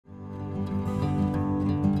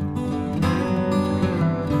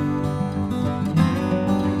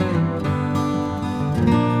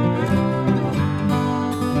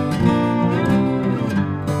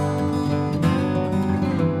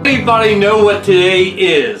everybody know what today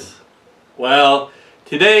is? Well,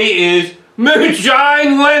 today is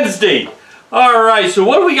Moonshine Wednesday. Alright, so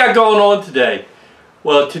what do we got going on today?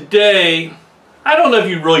 Well, today, I don't know if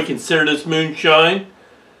you really consider this moonshine,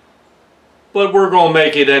 but we're going to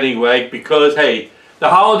make it anyway because, hey, the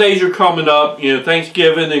holidays are coming up. You know,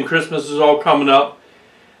 Thanksgiving and Christmas is all coming up.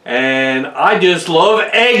 And I just love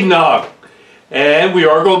eggnog. And we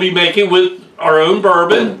are going to be making with our own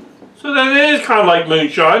bourbon. So that it is kind of like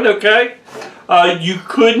moonshine, okay? You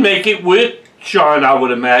could make it with shine, I would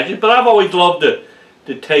imagine. But I've always loved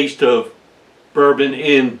the taste of bourbon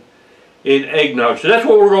in eggnog. So that's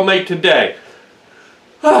what we're going to make today.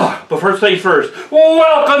 But first things first,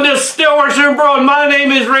 welcome to Stillworks and Brewing. My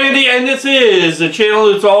name is Randy, and this is the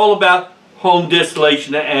channel that's all about home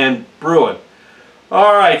distillation and brewing.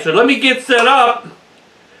 Alright, so let me get set up.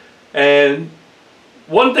 And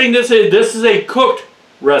one thing this is a cooked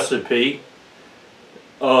recipe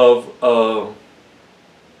of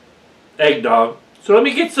eggnog. So let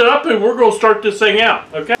me get set up and we're going to start this thing out,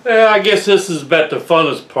 okay? I guess this is about the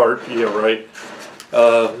funnest part, yeah, right?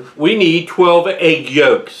 We need 12 egg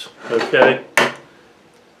yolks, okay?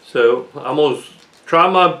 So I'm going to try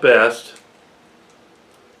my best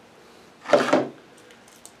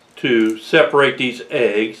to separate these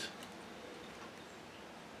eggs.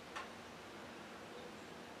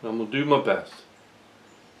 I'm going to do my best.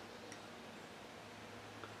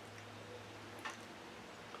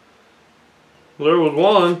 Well, there was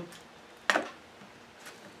one.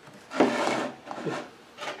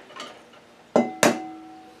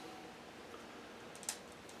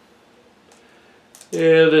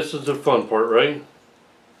 Yeah, this is the fun part, right?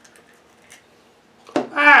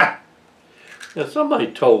 Ah! Now somebody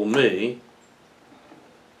told me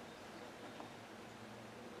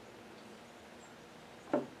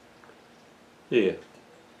yeah.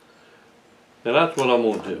 Now that's what I'm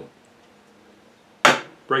going to do.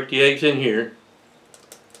 Break the eggs in here.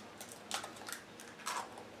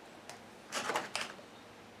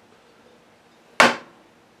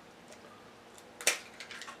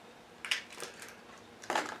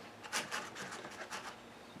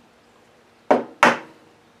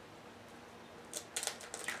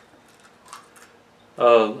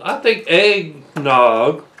 I think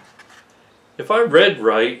eggnog, if I read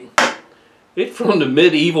right, it's from the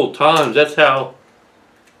medieval times. That's how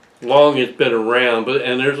long it's been around.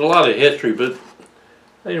 And there's a lot of history, but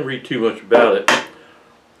I didn't read too much about it.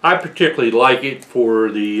 I particularly like it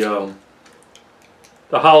for the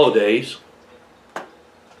holidays,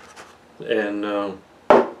 and I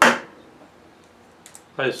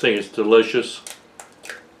just think it's delicious.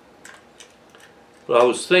 But I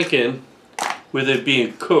was thinking, with it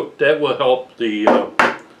being cooked, that will help the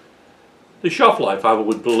shelf life, I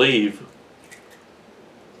would believe.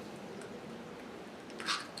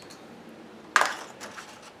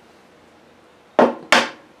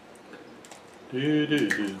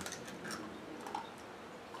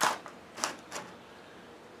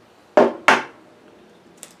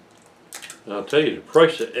 I'll tell you, the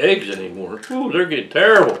price of eggs anymore, ooh, they're getting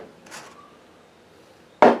terrible.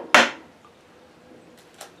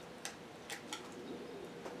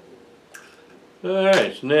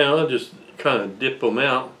 Alright, so now I'll just kind of dip them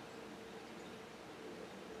out.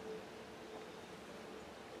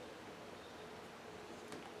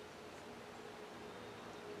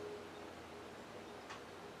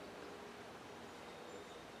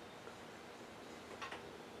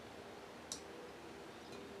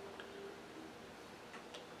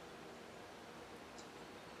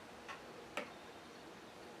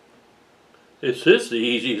 It's just the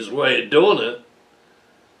easiest way of doing it.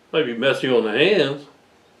 Might be messy on the hands.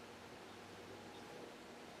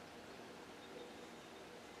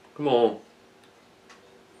 Come on.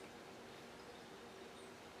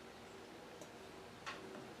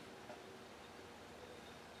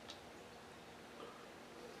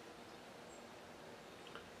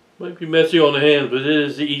 Might be messy on the hands, but it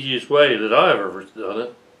is the easiest way that I've ever done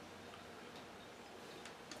it.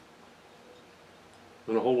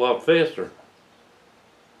 And a whole lot faster.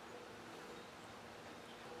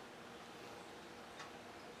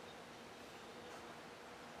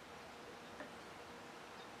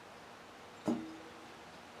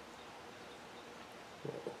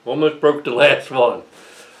 Almost broke the last one.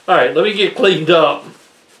 Alright, let me get cleaned up.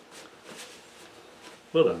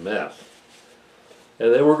 What a mess.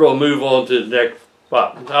 And then we're going to move on to the next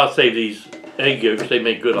spot. I'll save these egg yolks. They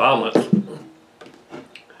make good omelets.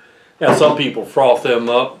 Now some people froth them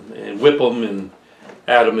up and whip them and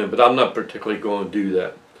add them in, but I'm not particularly going to do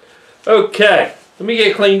that. Okay, let me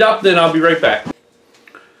get cleaned up, then I'll be right back.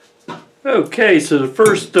 Okay, so the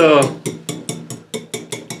first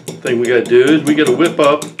thing we got to do is we got to whip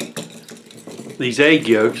up these egg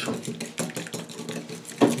yolks.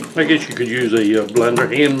 I guess you could use a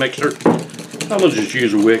blender, hand mixer. I'm going to just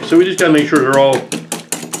use a wick. So we just got to make sure they're all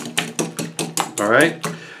right.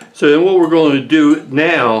 So then what we're going to do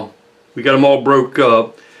now, we got them all broke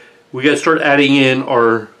up. We got to start adding in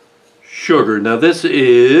our sugar. Now this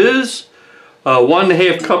is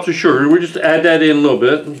 1.5 cups of sugar. We just add that in a little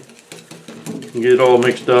bit and get it all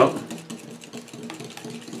mixed up.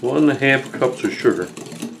 1.5 cups of sugar.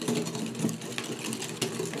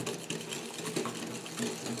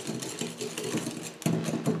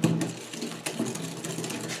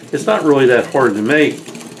 It's not really that hard to make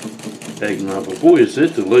eggnog, but boy is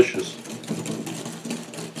it delicious.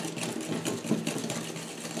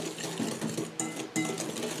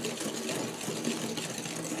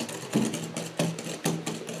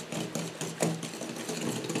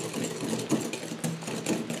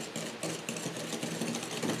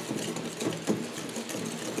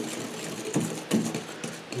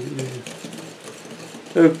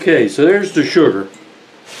 Okay, so there's the sugar.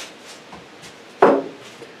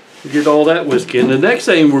 Get all that whiskey in. The next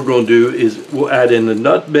thing we're going to do is we'll add in the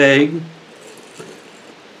nutmeg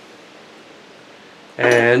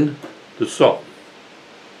and the salt.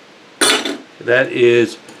 That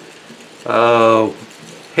is half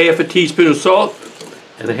a teaspoon of salt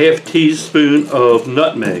and a half teaspoon of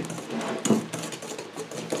nutmeg.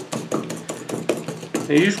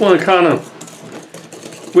 And you just want to kind of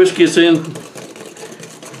whisk this in.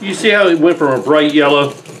 You see how it went from a bright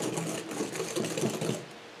yellow?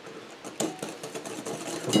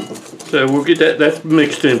 So we'll get that's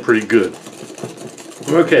mixed in pretty good.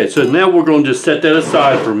 Okay, so now we're going to just set that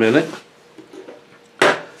aside for a minute.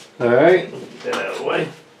 Alright, get that out of the way.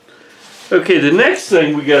 Okay, the next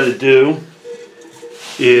thing we got to do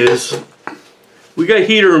is we got to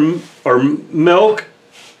heat our milk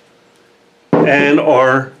and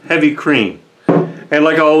our heavy cream. And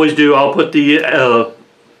like I always do, I'll put the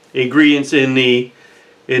ingredients in the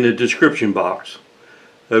description box.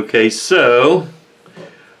 Okay, so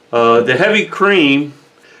the heavy cream,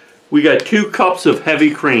 we got 2 cups of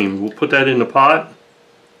heavy cream. We'll put that in the pot.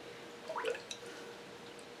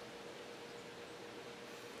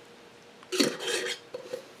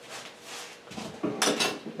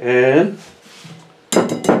 And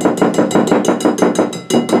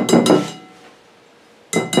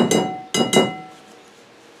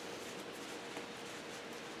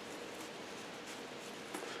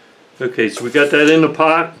okay, so we got that in the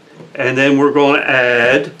pot, and then we're going to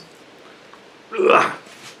add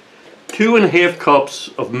 2.5 cups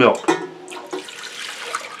of milk.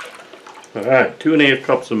 Alright, 2.5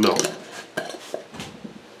 cups of milk.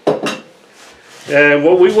 And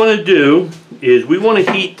what we want to do is we want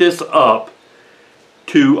to heat this up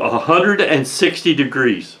to 160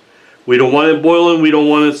 degrees. We don't want it boiling, we don't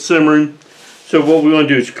want it simmering. So what we want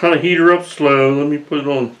to do is kind of heat her up slow. Let me put it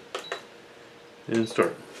on and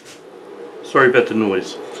start. Sorry about the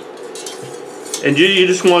noise. And you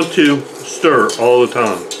just want to stir all the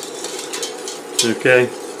time. Okay?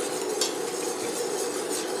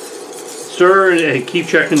 Stir and keep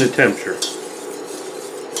checking the temperature.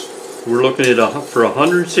 We're looking at for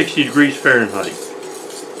 160 degrees Fahrenheit.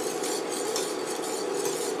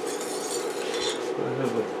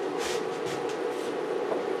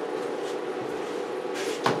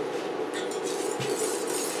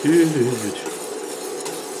 Good.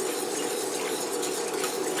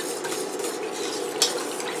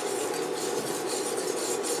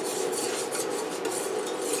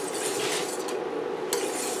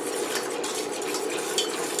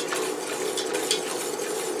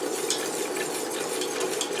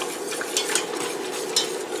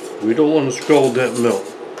 We don't want to scald that milk.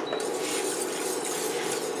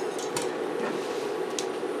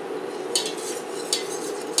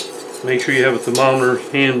 Make sure you have a thermometer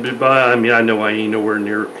hand by. I mean, I know I ain't nowhere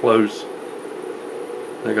near close.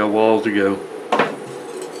 I got walls to go.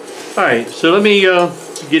 Alright, so let me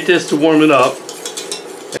get this to warm it up.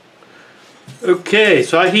 Okay,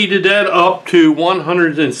 so I heated that up to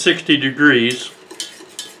 160 degrees.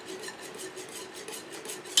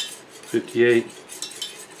 58.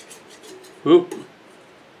 Oop.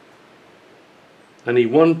 I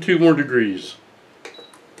need 2 more degrees.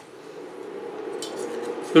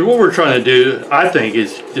 But what we're trying to do, I think,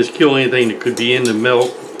 is just kill anything that could be in the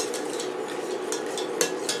milk.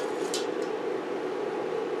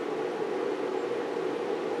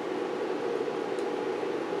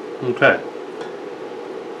 Okay.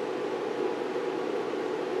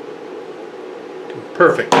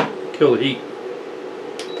 Perfect. Kill the heat.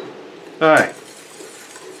 Alright.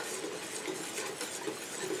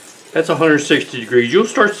 That's 160 degrees. You'll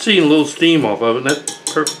start seeing a little steam off of it, and that's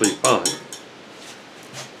perfectly fine.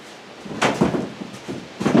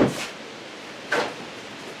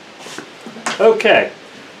 Okay,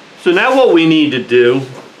 so now what we need to do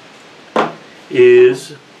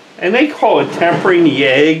is, and they call it tempering the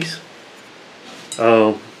eggs.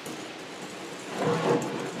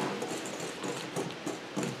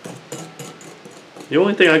 The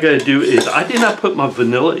only thing I got to do is, I did not put my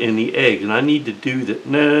vanilla in the eggs, and I need to do that.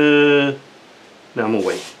 Nah, I'm gonna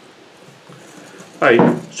wait.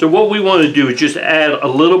 Alright, so what we want to do is just add a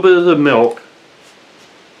little bit of the milk.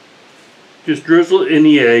 Just drizzle it in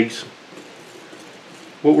the eggs.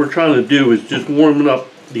 What we're trying to do is just warm up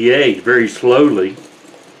the eggs very slowly,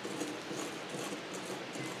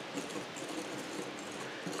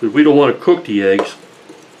 because we don't want to cook the eggs.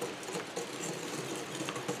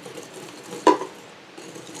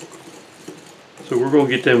 So we're going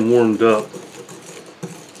to get them warmed up.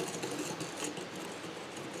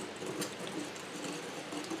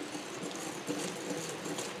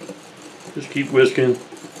 Just keep whisking,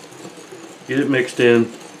 get it mixed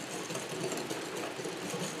in.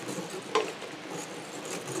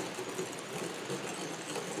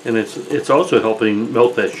 And it's also helping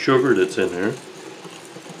melt that sugar that's in there.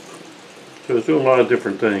 So it's doing a lot of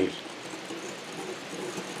different things.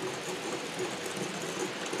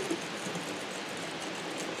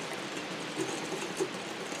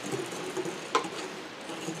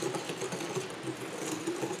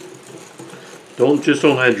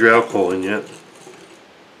 Don't add your alcohol in yet.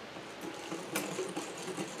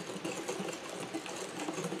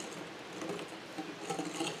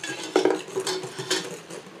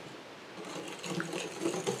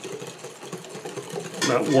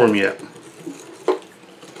 Not warm yet.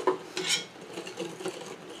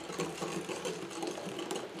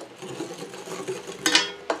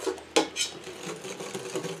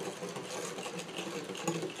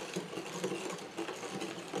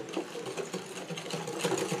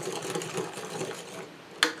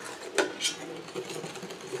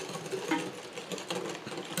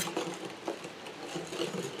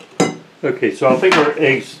 Okay, so I think our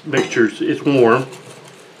eggs mixture is warm.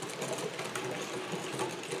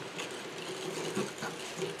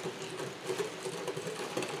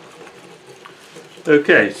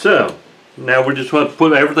 Okay, so now we just want to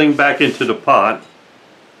put everything back into the pot.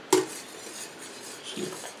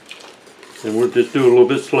 And we'll just do it a little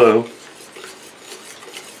bit slow.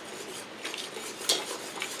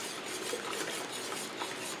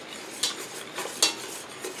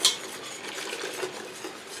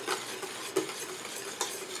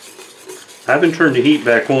 I haven't turned the heat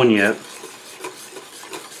back on yet.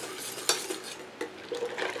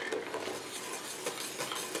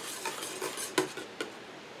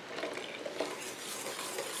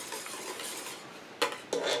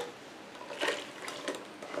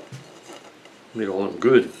 Made all them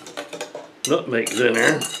good nutmegs in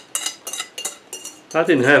there. I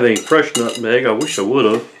didn't have any fresh nutmeg. I wish I would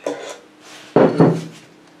have.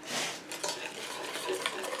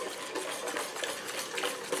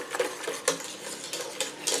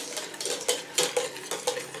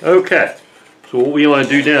 Okay, so what we want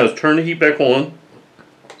to do now is turn the heat back on.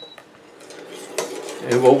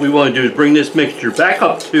 And what we want to do is bring this mixture back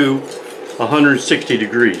up to 160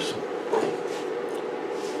 degrees.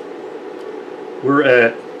 We're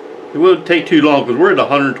at, it won't take too long because we're at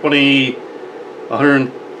 120,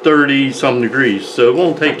 130 some degrees, so it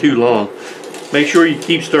won't take too long. Make sure you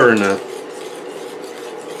keep stirring now.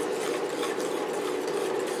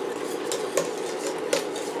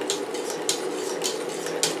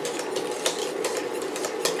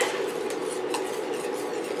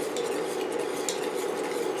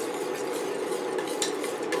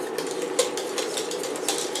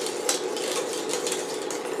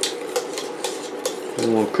 We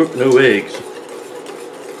don't want to cook no eggs.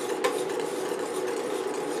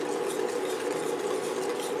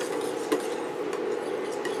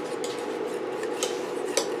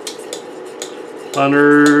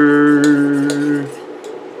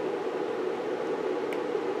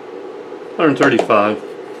 $135.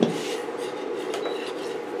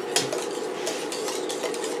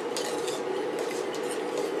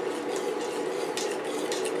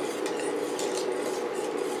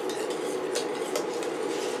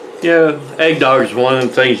 Yeah, eggnog is one of them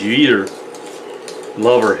things you either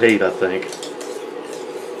love or hate, I think.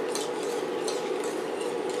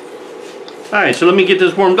 Alright, so let me get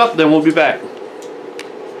this warmed up, then we'll be back.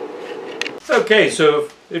 Okay, so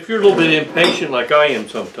if you're a little bit impatient like I am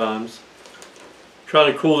sometimes,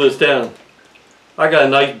 trying to cool this down, I got a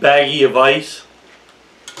nice baggie of ice,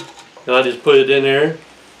 and I just put it in there,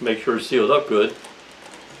 make sure it's sealed up good.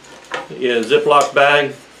 Ziploc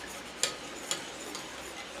bag.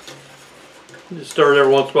 Just stir it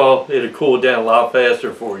every once in a while. It'll cool down a lot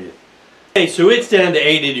faster for you. Okay, so it's down to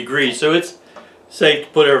 80 degrees, so it's safe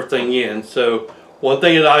to put everything in. So one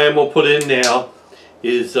thing that I am going to put in now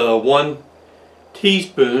is 1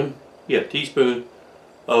 teaspoon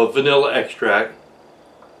of vanilla extract.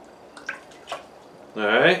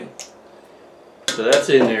 Alright, so that's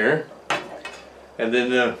in there. And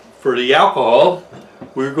then for the alcohol,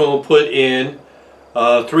 we're going to put in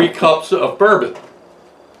 3 cups of bourbon.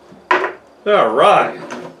 Alright,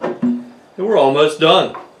 and we're almost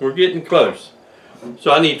done. We're getting close.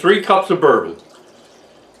 So I need 3 cups of bourbon.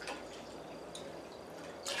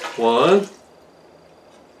 1,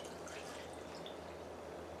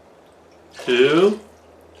 2,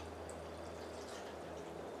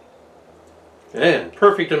 and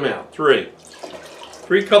perfect amount, 3.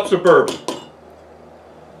 3 cups of bourbon.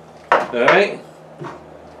 Alright,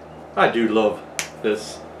 I do love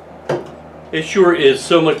this. It sure is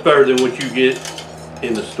so much better than what you get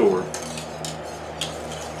in the store.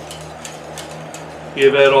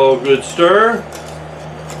 Give that all a good stir.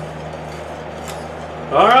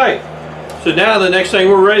 Alright, so now the next thing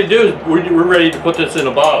we're ready to do is we're ready to put this in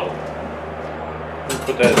a bottle.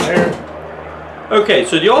 Put that in there. Okay,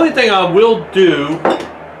 so the only thing I will do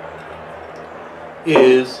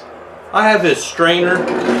is I have this strainer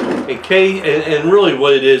in case, and really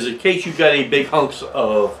what it is, in case you've got any big hunks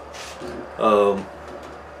of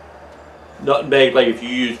nutmeg, like if you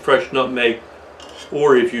use fresh nutmeg,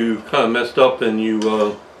 or if you kind of messed up and you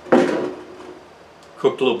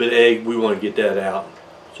cooked a little bit of egg, we want to get that out.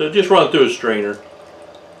 So just run it through a strainer,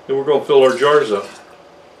 and we're going to fill our jars up.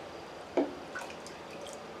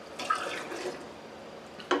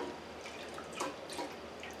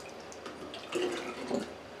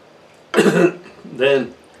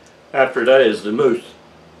 Then after that is the most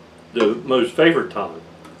favorite time.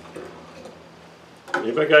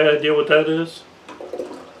 Anybody got any idea what that is?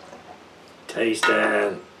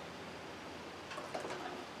 Tasting.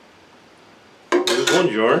 There's one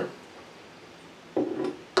jar.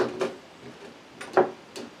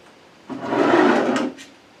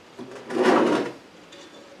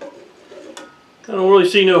 I don't really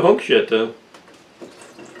see no hunks yet though.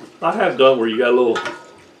 I have done where you got a little,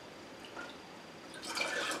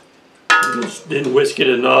 just didn't whisk it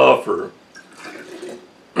enough, or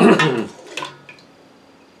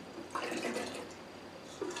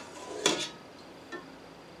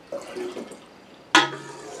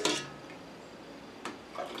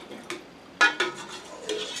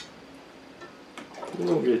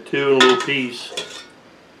we'll get 2 in a little piece.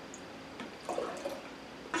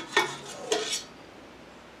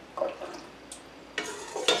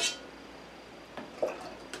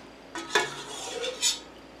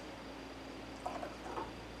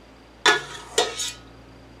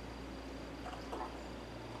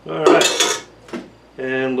 Alright,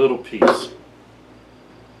 and little piece. I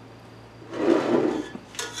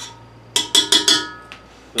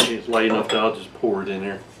think it's light enough that I'll just pour it in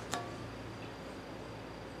there.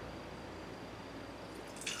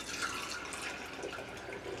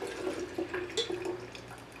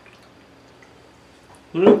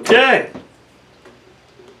 Okay.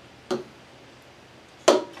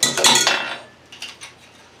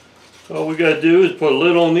 All we got to do is put a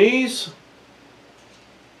lid on these.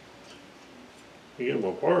 Get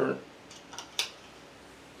them apart.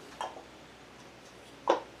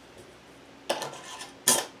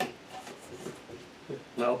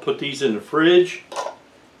 And I'll put these in the fridge.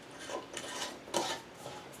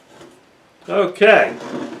 Okay.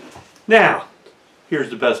 Now,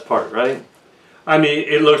 here's the best part, right? I mean,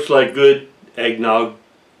 it looks like good eggnog.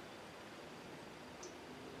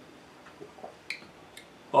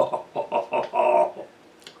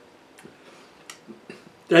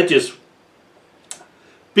 That just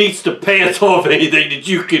beats the pants off anything that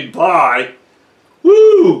you can buy.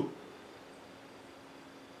 Woo!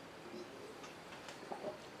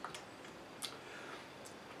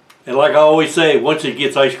 And like I always say, once it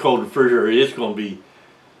gets ice cold in the refrigerator, it's going to be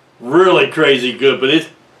really crazy good, but it's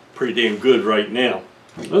pretty damn good right now.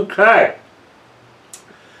 Okay.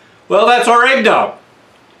 Well, that's our eggnog.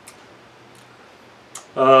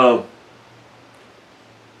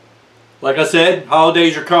 Like I said,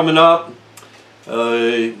 holidays are coming up.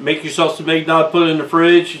 Make yourself some eggnog, put it in the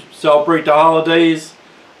fridge, celebrate the holidays.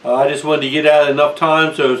 I just wanted to get out enough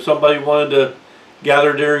time, so if somebody wanted to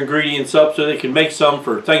gather their ingredients up so they can make some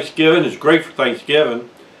for Thanksgiving, it's great for Thanksgiving.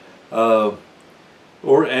 And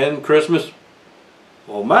Christmas.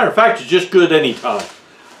 Well, matter of fact, it's just good anytime.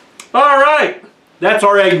 Alright, that's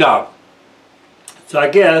our eggnog. So I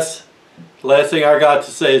guess the last thing I got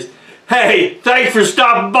to say is Hey, thanks for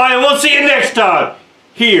stopping by, and we'll see you next time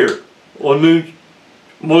here on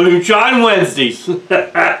Moonshine Wednesdays.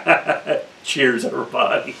 Cheers,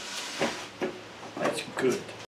 everybody. That's good.